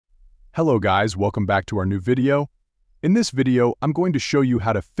Hello guys, welcome back to our new video. In this video, I'm going to show you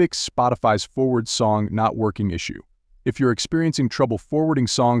how to fix Spotify's forward song not working issue. If you're experiencing trouble forwarding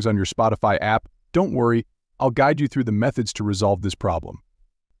songs on your Spotify app, don't worry, I'll guide you through the methods to resolve this problem.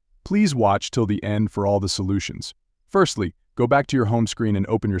 Please watch till the end for all the solutions. Firstly, go back to your home screen and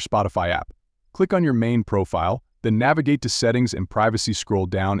open your Spotify app. Click on your main profile, then navigate to Settings and Privacy, scroll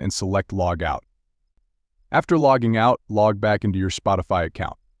down and select Log Out. After logging out, log back into your Spotify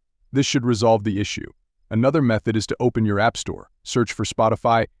account. This should resolve the issue. Another method is to open your App Store, search for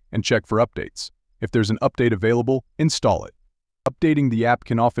Spotify, and check for updates. If there's an update available, install it. Updating the app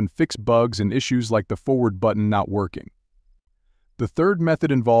can often fix bugs and issues like the forward button not working. The third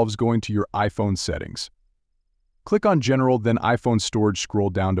method involves going to your iPhone settings. Click on General, then iPhone Storage, scroll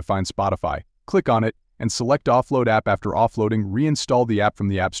down to find Spotify. Click on it, and select Offload App. After offloading, reinstall the app from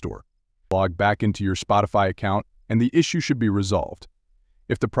the App Store. Log back into your Spotify account, and the issue should be resolved.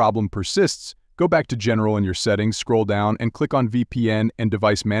 If the problem persists, go back to General in your settings, scroll down, and click on VPN and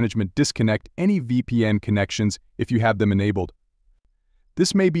Device Management. Disconnect any VPN connections if you have them enabled.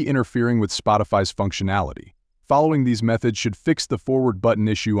 This may be interfering with Spotify's functionality. Following these methods should fix the forward button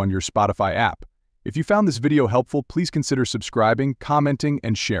issue on your Spotify app. If you found this video helpful, please consider subscribing, commenting,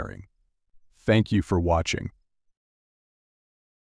 and sharing. Thank you for watching.